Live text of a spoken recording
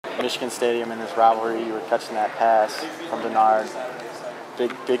Michigan Stadium in this rivalry. You were catching that pass from Bernard.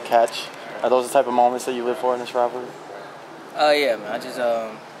 Big catch. Are those the type of moments that you live for in this rivalry? Yeah, man. I just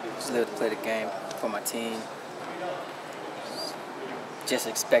live to play the game for my team. Just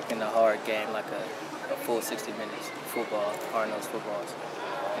expecting a hard game, like a full 60 minutes football, hard-nosed football. So,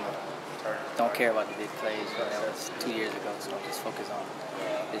 don't care about the big plays. That was 2 years ago, so I'm just focused on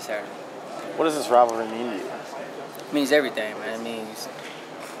this Saturday. What does this rivalry mean to you? It means everything, man.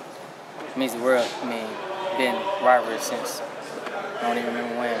 It means the world. Been rivalry since I don't even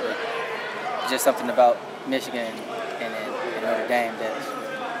remember when, but just something about Michigan and Notre Dame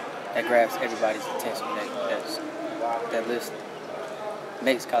that grabs everybody's attention. That list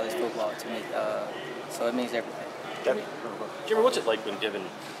makes college football to me. So it means everything. Jimmy, what's it like when Devin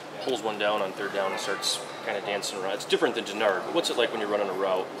pulls one down on third down and starts kind of dancing around? It's different than Gardner, but what's it like when you're running a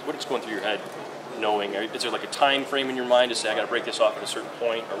route? What's going through your head, knowing? Is there like a time frame in your mind to say I got to break this off at a certain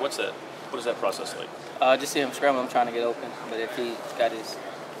point, or what is that process like? Just see him scramble. I'm trying to get open, but if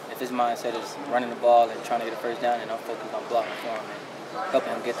his mindset is running the ball and trying to get a first down, and I'm focused on blocking for him and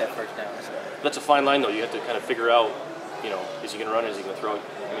helping him get that first down. So. That's a fine line, though. You have to kind of figure out, is he going to run? Is he going to throw it?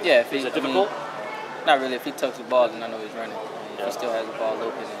 Yeah. Is that difficult? Not really. If he tucks the ball, then I know he's running. If he still has the ball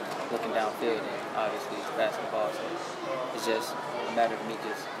open and looking downfield, then obviously he's passing the ball. So it's just a matter of me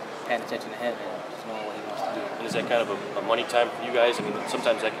just paying attention to him and just knowing what he wants to do. And is that kind of a money time for you guys?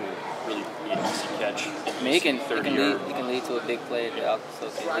 Sometimes that can really be an easy catch. It can lead to a big play, but also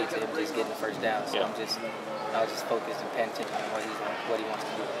can lead to him just getting the first down. So I was just focused and paying attention to what he wants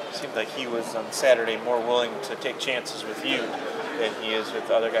to do. It seemed like he was on Saturday more willing to take chances with you than he is with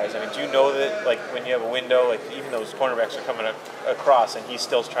other guys. Do you know that, like, when you have a window, like even those cornerbacks are coming across and he's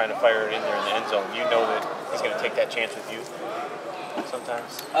still trying to fire it in there in the end zone, you know that he's going to take that chance with you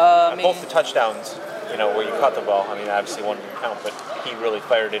sometimes? Both the touchdowns, where you caught the ball, obviously one didn't count, but he really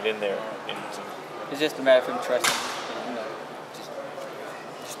fired it in there. It's just a matter of him trusting,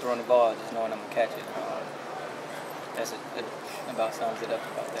 just throwing the ball, just knowing I'm going to catch it. That's about sums it up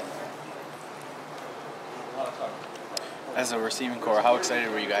about that. As a receiving core, how excited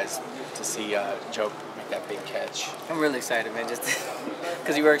were you guys to see Joe make that big catch? I'm really excited, man, just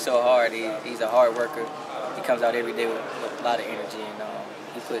because he works so hard. He's a hard worker. He comes out every day with a lot of energy, and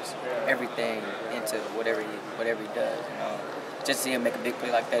he puts everything into whatever he does. Just to see him make a big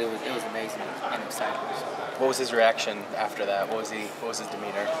play like that, it was amazing and exciting. So. What was his reaction after that? What was his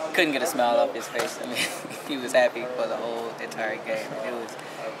demeanor? Couldn't get a smile off his face. He was happy for the whole entire game. It was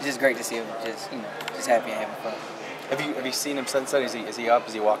just great to see him just happy and having fun. Have you seen him since then? Is he up?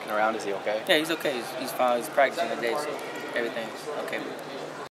 Is he walking around? Is he okay? Yeah, he's okay. He's fine. He's practicing today, so everything's okay with him.